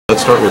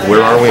let's start with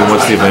where are we and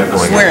what's the event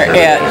going on? We're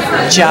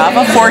at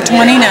Java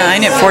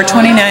 429 at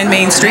 429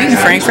 Main Street in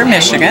Frankfort,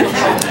 Michigan.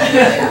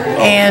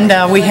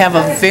 And we have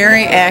a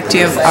very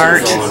active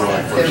art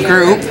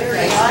group.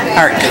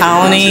 Art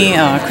Colony,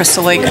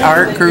 Crystal Lake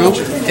Art Group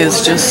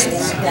is just,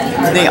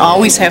 they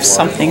always have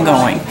something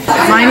going.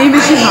 My name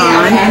is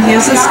Yvonne and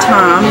his is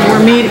Tom.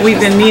 We've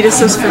been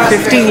Meetises for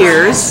 50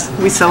 years.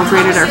 We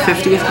celebrated our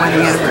 50th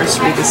wedding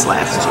anniversary this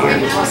last year.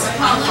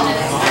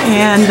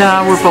 And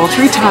we're both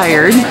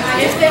retired.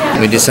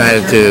 We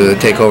decided to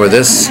take over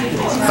this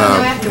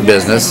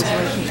business,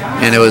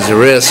 and it was a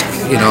risk,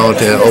 you know,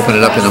 to open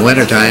it up in the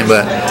wintertime,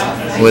 but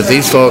with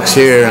these folks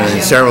here,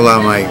 and several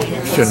of them, I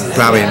shouldn't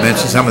probably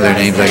mention some of their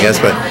names, I guess,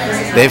 but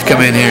they've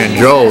come in here in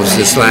droves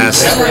this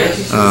last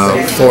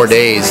 4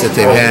 days that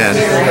they've had,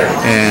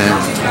 and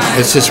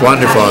it's just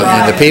wonderful.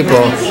 And the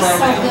people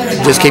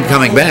just keep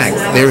coming back.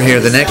 They were here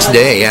the next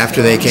day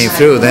after they came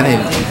through. Then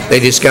they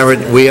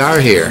discovered we are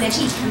here,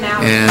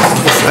 and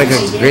it's like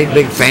a great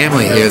big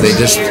family here. They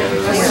just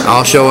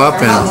all show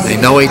up and they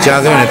know each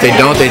other, and if they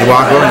don't, they'd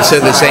walk over and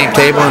sit at the same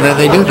table, and then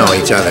they do know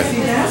each other.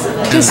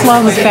 Just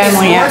love the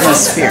family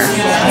atmosphere,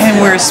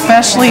 and we're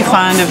especially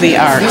fond of the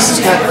arts.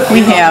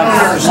 We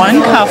have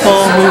one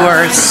couple who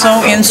are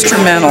so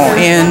instrumental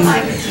in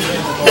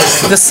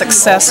the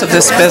success of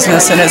this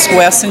business, and it's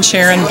Wes and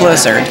Sharon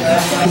Blizzard.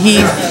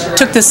 He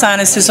took this on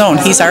as his own.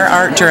 He's our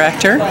art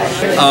director.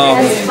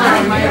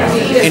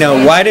 You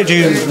know, why did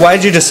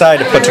you decide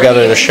to put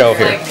together the show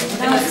here?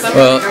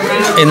 Well,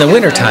 in the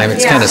wintertime,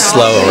 it's kind of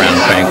slow around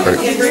Frankfort,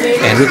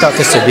 and we thought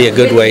this would be a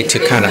good way to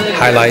kind of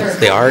highlight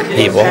the art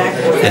people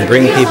and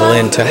bring people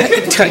in to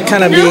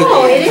kind of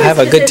have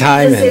a good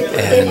time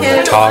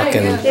and talk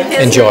and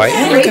enjoy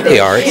and look at the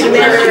art.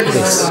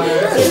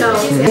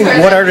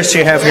 What artists do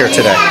you have here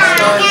today?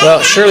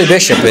 Well, Shirley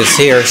Bishop is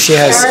here. She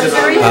has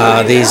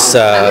these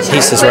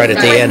pieces right at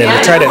the end, and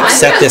we try to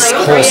set this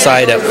whole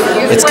side up.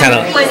 It's kind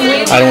of,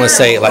 I don't want to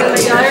say like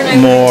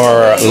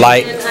more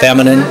light,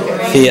 feminine,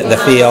 the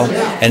feel,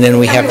 and then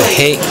we have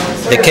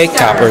the cake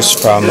toppers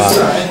from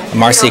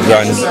Marcy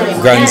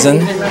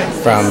Grunzen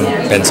from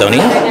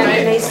Benzonia,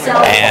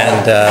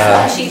 and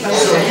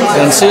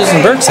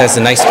Susan Burks has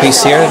a nice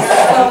piece here.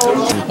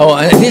 Oh,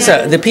 and these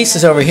are the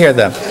pieces over here.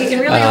 The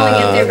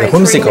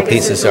whimsical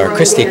pieces are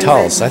Christy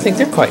Tulls. I think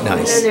they're quite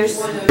nice.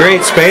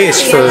 Great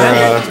space for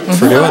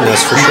doing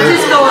this, for sure.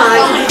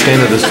 And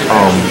this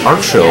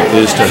art show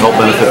is to help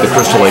benefit the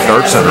Crystal Lake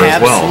Art Center as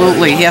well.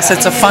 Absolutely, yes,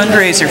 it's a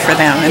fundraiser for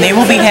them, and they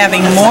will be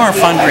having more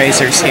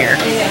fundraisers here.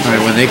 All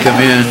right, when they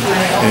come in,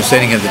 they're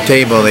sitting at the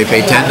table, they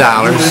pay $10,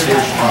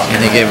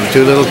 and they give them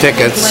 2 little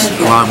tickets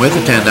along with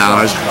the $10.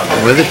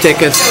 With the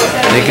tickets,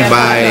 they can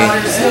buy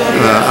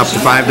up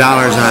to $5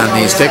 on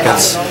these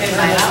tickets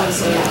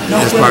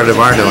as part of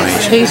our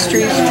donation.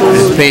 Pastries.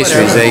 And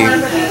pastries, they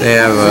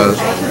have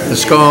the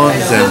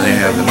scones, and they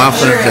have the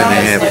muffins, and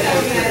they have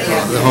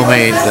the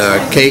homemade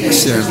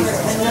cakes, and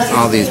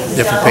all these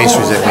different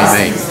pastries that we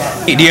make.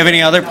 Do you have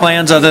any other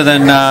plans other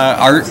than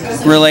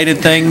art-related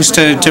things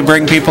to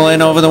bring people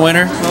in over the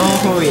winter?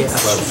 Oh,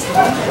 yes.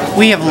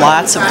 We have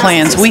lots of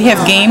plans. We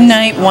have game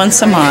night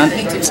once a month.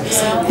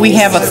 We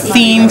have a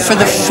theme for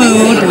the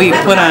food. We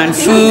put on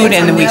food,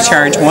 and we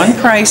charge one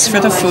price for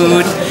the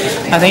food.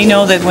 They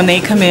know that when they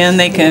come in,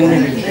 they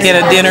can get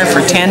a dinner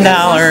for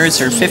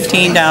 $10 or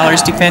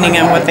 $15, depending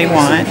on what they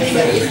want.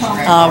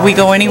 We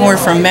go anywhere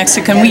from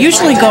Mexican. We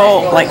usually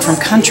go like from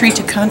country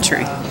to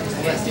country.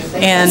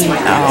 And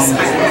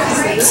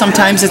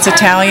sometimes it's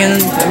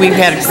Italian. We've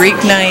had a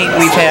Greek night.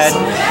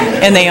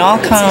 And they all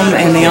come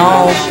and they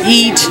all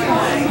eat,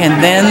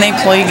 and then they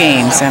play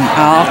games. And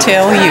I'll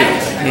tell you,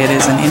 it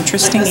is an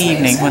interesting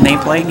evening when they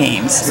play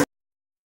games.